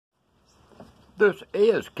This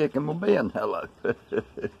is Kicking My Ben. Hello.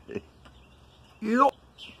 Yup.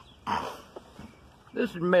 This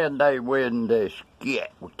is midday Wednesday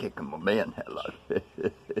skit with Kicking My Ben. Hello.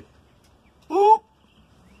 Oop.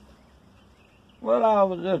 Well, I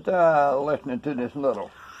was just listening to this little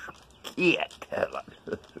skit. Hello.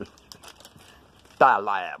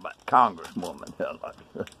 Style but Congresswoman. Hello.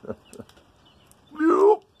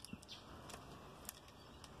 Yup.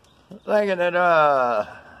 Thinking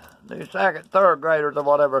that the second, third graders or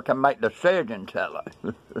whatever can make decisions, hello.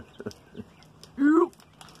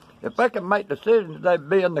 If they can make decisions, they'd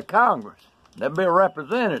be in the Congress. They'd be a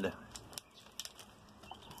representative.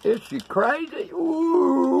 Is she crazy?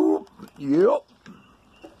 Ooh, yep.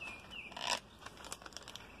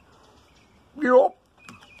 Yep.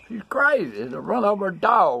 She's crazy. To run over a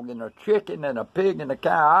dog and a chicken and a pig and a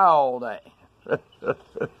cow all day.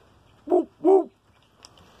 Whoop, whoop.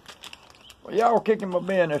 Well, y'all Kicking My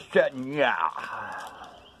Ben is chatting, yeah.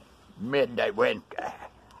 Midday Wednesday.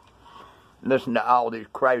 Listen to all these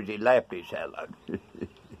crazy lefties, hello.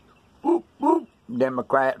 Whoop, whoop.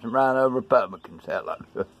 Democrats and right over Republicans, hello.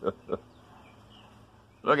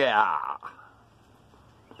 Look at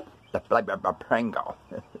the flavor of a Pringle.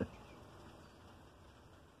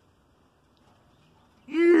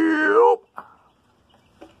 Yep.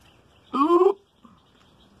 Oop.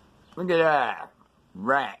 Look at that.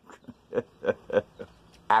 Ranch.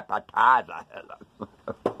 Appetizer, hello.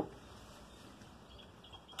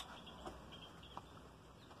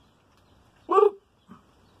 Whoop.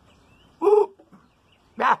 Whoop.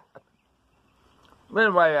 Yeah.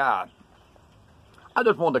 Anyway, I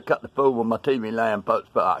just wanted to cut the fool with my TV land folks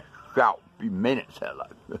for a short few minutes, hello.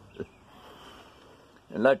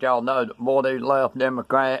 And let y'all know that more of these left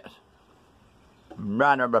Democrats,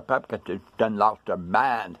 right Republicans have done lost their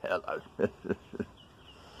mind, hello.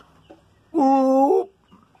 Whoop.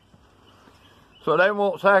 So they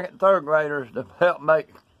want second, third graders to help make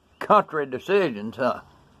country decisions, huh?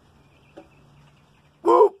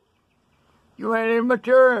 Whoop. You ain't even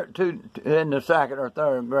mature in the second or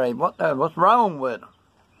third grade. What's wrong with them?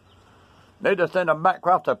 They just send them back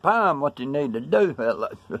across the pond what you need to do, hello.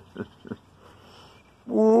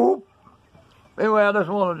 Whoop. Anyway, I just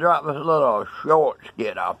want to drop this little short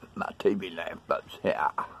skit off my TV lamp, folks.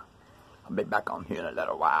 Yeah. I'll be back on here in a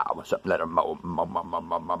little while with something a little more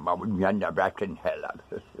direction, hello.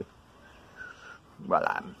 Well,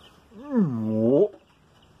 I'm...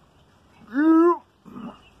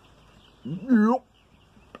 Yep.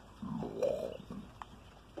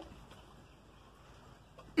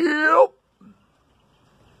 Yep.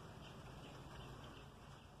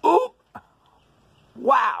 Oop.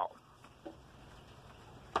 Wow.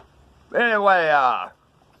 Anyway, I'm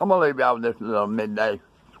gonna leave y'all with this little midday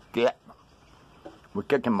skit. We're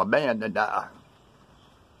Kicking My Ben, and I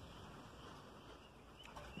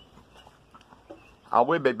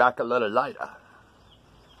will be back a little later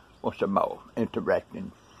with some more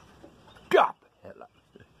interesting stuff. Hello.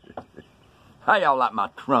 How y'all like my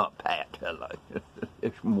Trump hat? Hello.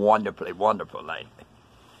 It's wonderfully wonderful lately.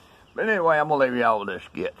 But anyway, I'm gonna leave y'all with this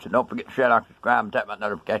skit. So don't forget to share, like, subscribe, and tap that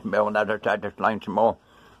notification bell when I start this lane some more.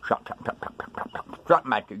 Something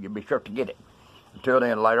at you. You'll be sure to get it. Until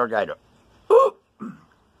then, later, gator.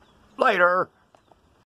 Later.